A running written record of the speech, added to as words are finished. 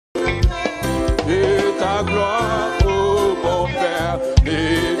ta gloire, oh mon Père,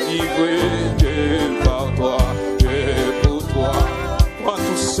 délivré que par toi, que pour toi. Prends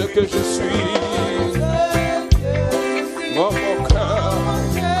tout ce que je suis, prends mon cœur,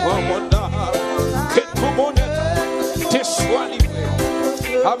 prends mon âme, que tout mon être te soit livré.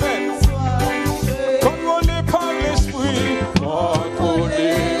 Amen. Contrôlé par l'esprit,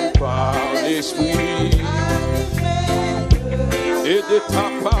 contrôlé par l'esprit. Et de ta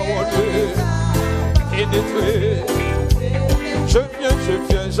parole pénétrer. Je viens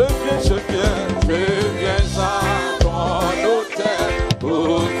à ton autel, au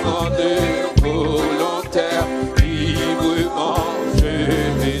fond de volontaire, librement je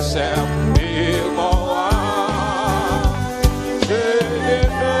me sers et mon roi. Je vais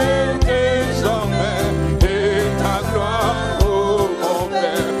désormais de ta gloire, oh mon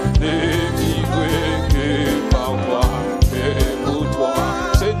Père, délivré que par toi, que pour toi,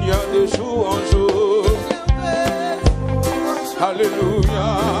 Seigneur, de jour en jour. Alléluia.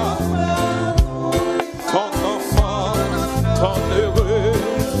 Ton enfant, ton heureux,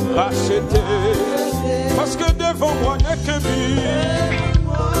 racheté. Parce que devant moi n'est que vie.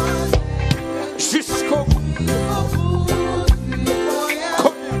 Jusqu'au bout.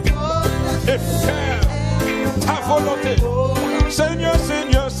 Et faire ta volonté. Seigneur,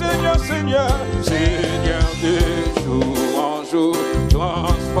 Seigneur, Seigneur, Seigneur. Seigneur de jour en jour.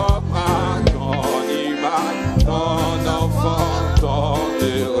 Transforme à ton image, ton enfant, ton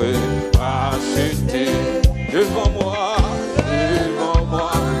heureux, racheté. Devant moi,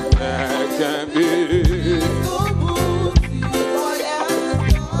 n'est qu'un but.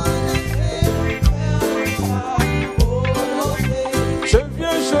 Je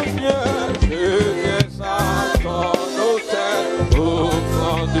viens à ton autel, au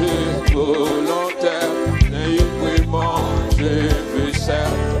fond de volontaire, librement je veux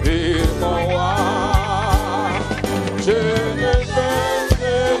servir mon roi. Je ne veux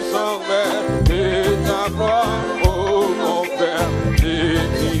désormais de ta gloire, oh mon Père,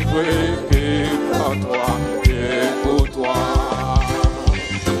 délivré que par toi, que pour toi.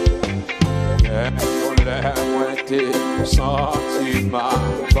 Ton l'air mointé, sentiment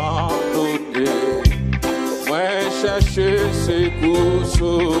abandonné. Moi chercher secours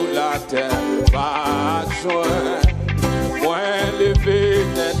sur la terre, pas joint. Moi levé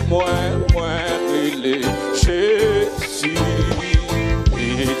net, moi brûlé, Jésus.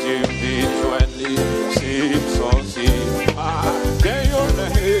 Et Dieu vit joigné, c'est son si. Ah, d'ailleurs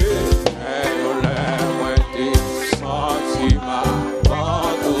l'air mointé, sentiment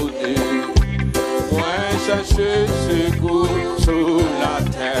abandonné. Moi chercher secours sur la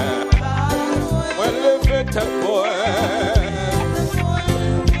terre. Moi levé tête, moi.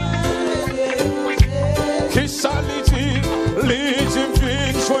 Qui s'allie, les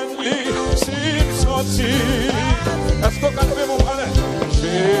divines joignent, s'ils sortent. Est-ce qu'on calme mon palais?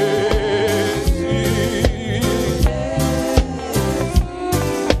 Jésus.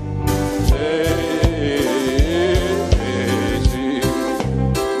 Jésus.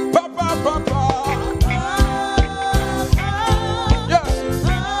 Papa, papa. Yes.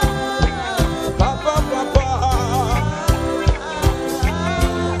 Papa, papa.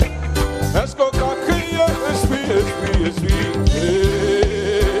 Est-ce qu'on a crié? Esprit, esprit.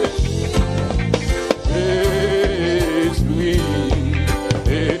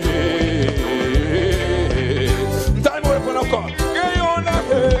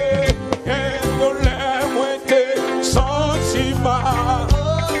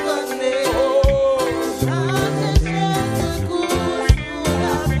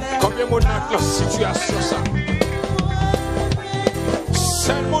 Combien mon acte la situation ça?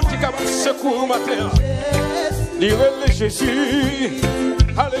 C'est le monde qui a secours matin. Lire le Jésus.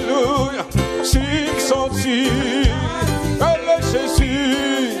 Alléluia. S'il sentit. Le Jésus.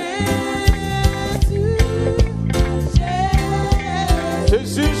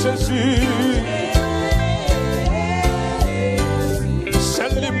 Jésus, Jésus.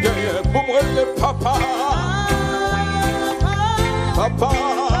 C'est le guerrier pour moi le papa. Papa.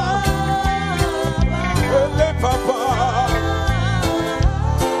 Le papa.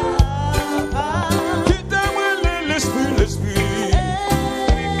 Qui t'aime l'esprit, l'esprit.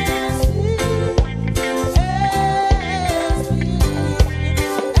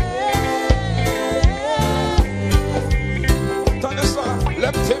 Attendez ça,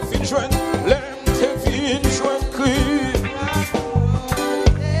 l'aime tes filles jointes, cri.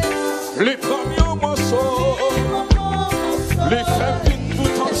 Les premiers morceaux, les femmes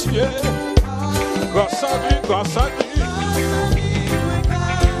tout entier. Grâce à lui, grâce à lui.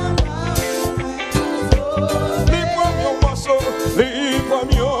 Les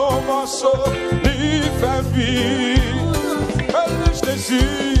premiers morceaux, les fait vivre.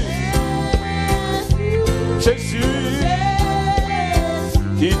 Jésus, Jésus,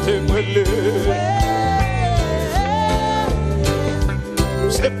 qui t'aime.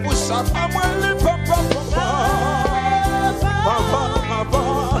 C'est pour ça que moi, le papa.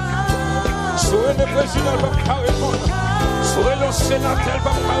 Sur le président, il va pas répondre. Sur le sénateur, il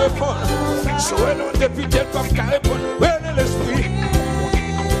va pas répondre. Sur le député, il va pas répondre. Oui, l'esprit.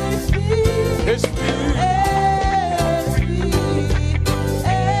 Esprit.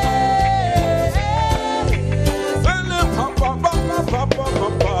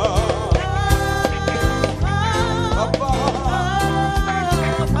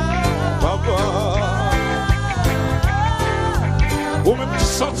 Ou même tu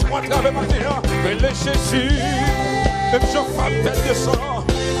sens-moi à travers ma terre, mais le Jésus, même Jean-Femme tête de sang,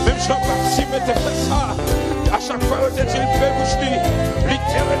 même Jean-Baptiste m'était fait ça. À chaque fois, il dit, il fait bouche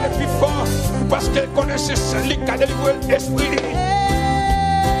littéral et plus fort, parce qu'elle connaissait celui qui a délivré l'esprit.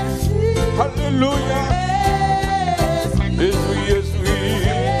 Alléluia. Jésus, Jésus.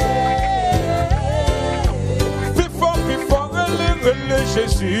 Plus fort, le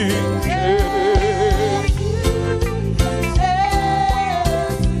Jésus.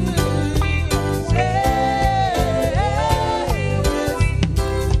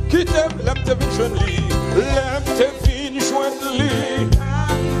 Qui t'aime, l'aime te vine joindre lui. L'aime te vine joindre lui.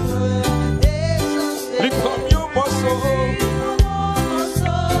 Les premiers morceaux.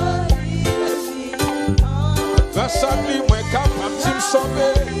 Grâce à lui, moi capable de me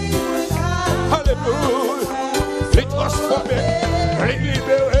sauver. Alléluia. Les transformer, les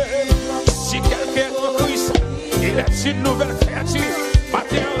libérer. Si quelqu'un est en Christ, il est une nouvelle créature.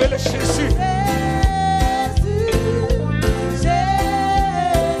 Maintenant, il est Jésus.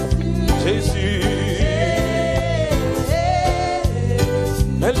 Jésus.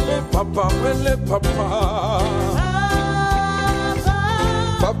 Elle est papa, elle est papa.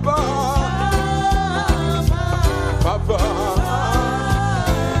 Papa. Papa.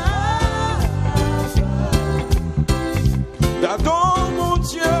 D'adore mon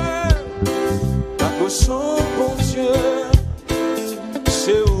Dieu, d'adore mon Dieu,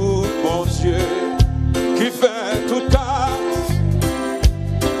 c'est où mon Dieu qui fait tout ça.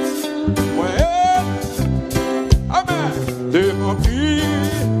 Ouais, amen. De mon vie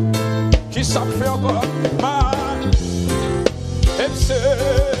qui ça fait encore mal. Et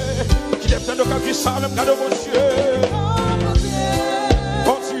c'est qui dépend de qui ça le cadeau mon Dieu.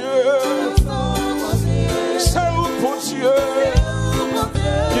 Mon Dieu, c'est où mon Dieu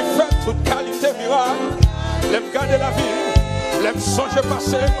qui fait toute qualité miracle. L'aime garder la vie, l'aime songer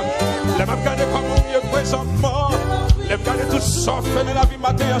passé, l'aime garder comme mon mieux présentement, l'aime garder tout ça fait de la vie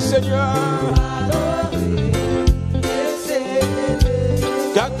matin, Seigneur.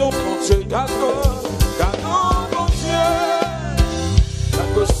 Gardons mon Dieu, gardons mon Dieu,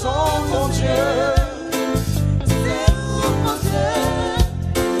 gardons son mon Dieu.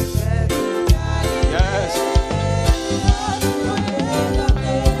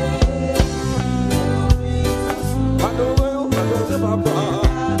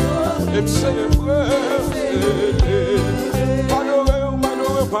 Et célébrer,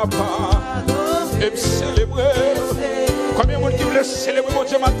 adorer, papa, et célébrer. Combien de monde qui voulait célébrer mon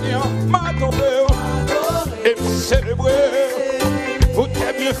Dieu maintenant? M'adorer, et célébrer. Vous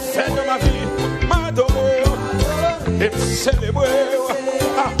t'avez bien fait de ma vie, m'adorer, et célébrer.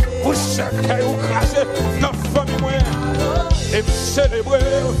 Ah, vous cherchez ou crasez notre famille, et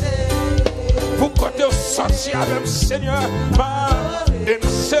célébrer. Vous côté sortir avec le Seigneur, et me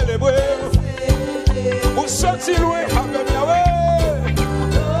célébrer. Vous sortir loin avec Yahweh,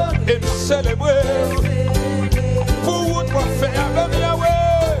 et me célébrer. Pour vous faire avec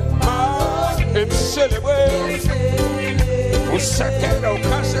Yahweh, et me célébrer. Vous sortir dans le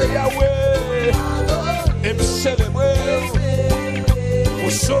cachet Yahweh, et me célébrer.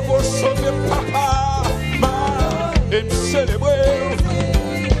 Vous sauver papa, et me célébrer.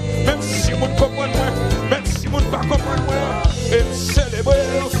 Même si vous ne comprenez pas, même si vous ne pas comprendre moi, et me célébrer.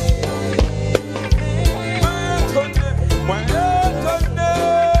 Moi étonné.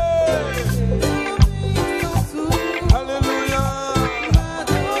 Alléluia.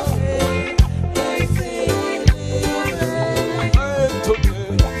 Étonné,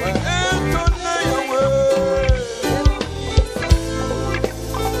 Yahweh.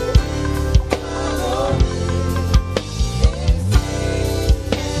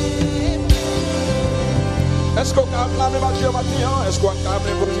 Est-ce qu'on a blâmé ma Dieu maintenant? Est-ce qu'on a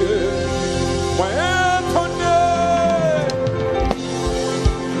blâmé mon Dieu? Moi étonné.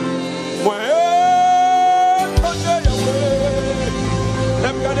 Moi étonné, Yahweh.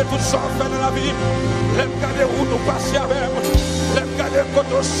 L'aime garder regarder tout ça fait dans la vie. Les regarder où nous passons avec. Les regarder quand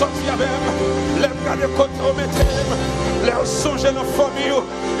nous sortons avec. Les regarder quand nous mettons. Les songer dans la famille.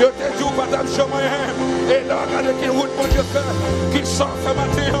 Ils te disent pas d'argent moyen. Et là, regardez qu'il route mon Dieu fait. Qu'il sort fait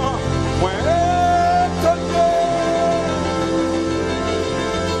matin. Moi, étonné.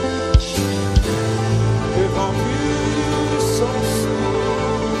 Devant puissance.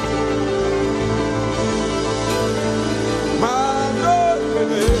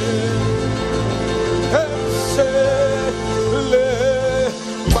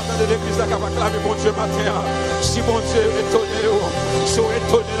 L'église là qui va clamer mon Dieu matin. Si mon Dieu est étonné, sois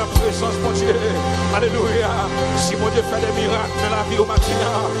étonné dans la présence mon Dieu. Alléluia. Si mon Dieu fait des miracles dans la vie au matin.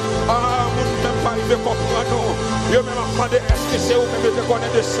 Ah, mon Dieu même pas arrivé à comprendre nous. Je même demandé est-ce que c'est vous-même qui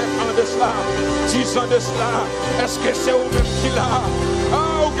connaissez de 5 ans de cela, 10 ans de cela. Est-ce que c'est vous-même qui l'a?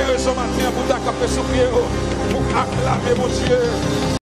 Ah, vous avez raison matin pour t'accaper sur pied. Pour acclamer mon Dieu.